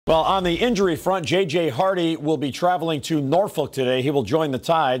Well, on the injury front, J.J. Hardy will be traveling to Norfolk today. He will join the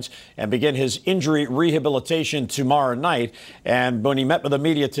Tides and begin his injury rehabilitation tomorrow night. And when he met with the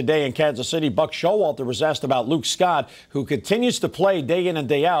media today in Kansas City, Buck Showalter was asked about Luke Scott, who continues to play day in and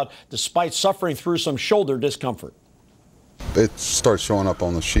day out despite suffering through some shoulder discomfort. It started showing up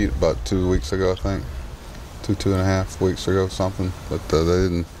on the sheet about 2 weeks ago, I think. Two and a half weeks ago, something. But they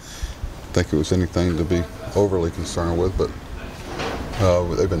didn't think it was anything to be overly concerned with. But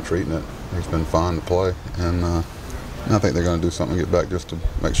they've been treating it. He's been fine to play, and I think they're going to do something to get back just to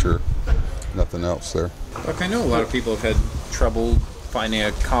make sure nothing else there. Look, I know a lot of people have had trouble finding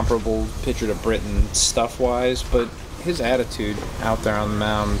a comparable pitcher to Britton stuff-wise, but his attitude out there on the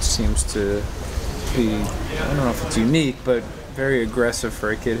mound seems to be, I don't know if it's unique, but very aggressive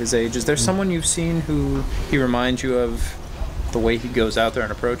for a kid his age. Is there someone you've seen who he reminds you of the way he goes out there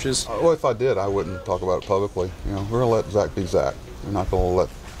and approaches? Well, if I did, I wouldn't talk about it publicly. You know, we're going to let Zach be Zach. We're not going to let,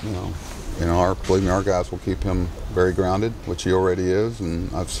 believe me, our guys will keep him very grounded, which he already is.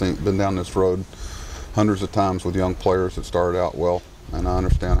 And I've been down this road hundreds of times with young players that started out well, and I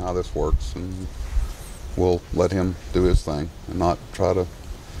understand how this works. And we'll let him do his thing and not try to,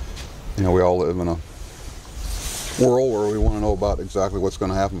 we all live in a world where we want to know about exactly what's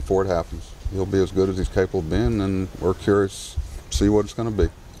going to happen before it happens. He'll be as good as he's capable of being, and we're curious to see what it's going to be.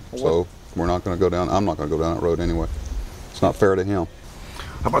 So we're not going to go down, I'm not going to go down that road anyway. It's not fair to him.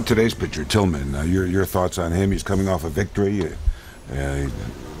 How about today's pitcher, Tillman? Your thoughts on him? He's coming off a victory.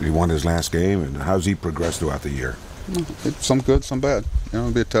 He won his last game, and how's he progressed throughout the year? Some good, some bad. It'll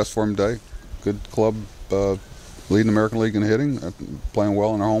be a test for him today. Good club, leading the American League in hitting, playing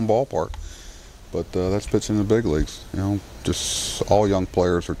well in their home ballpark. But that's pitching in the big leagues. Just all young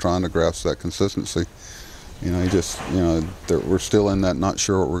players are trying to grasp that consistency. We're still in that not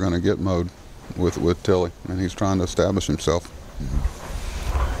sure what we're going to get mode with Tilly, and he's trying to establish himself.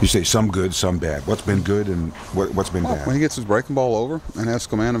 You say some good, some bad. What's been good and what's been bad? When he gets his breaking ball over and has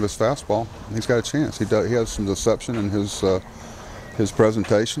command of his fastball, he's got a chance. He has some deception in his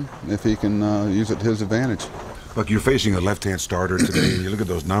presentation if he can use it to his advantage. Look, you're facing a left-hand starter today, and you look at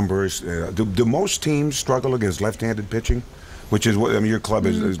those numbers. Do most teams struggle against left-handed pitching? Which is what your club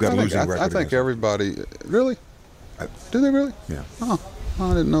has got a losing record. I think everybody really. Do they really? Yeah. Oh, I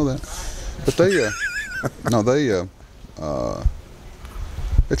didn't know that. But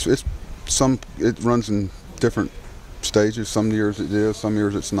it runs in different stages. Some years it is, some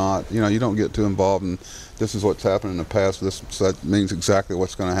years it's not. You don't get too involved in this is what's happened in the past. That means exactly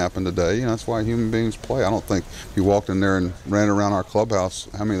what's going to happen today. That's why human beings play. I don't think if you walked in there and ran around our clubhouse,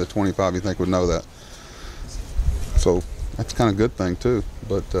 how many of the 25 you think would know that? So that's kind of a good thing too.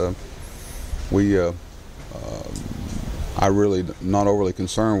 But I really not overly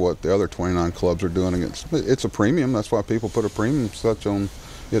concerned what the other 29 clubs are doing against. It's a premium. That's why people put a premium such on.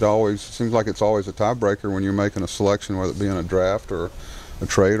 It always seems like it's always a tiebreaker when you're making a selection, whether it be in a draft or a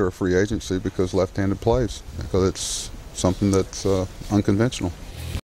trade or a free agency, because left-handed plays, because it's something that's unconventional.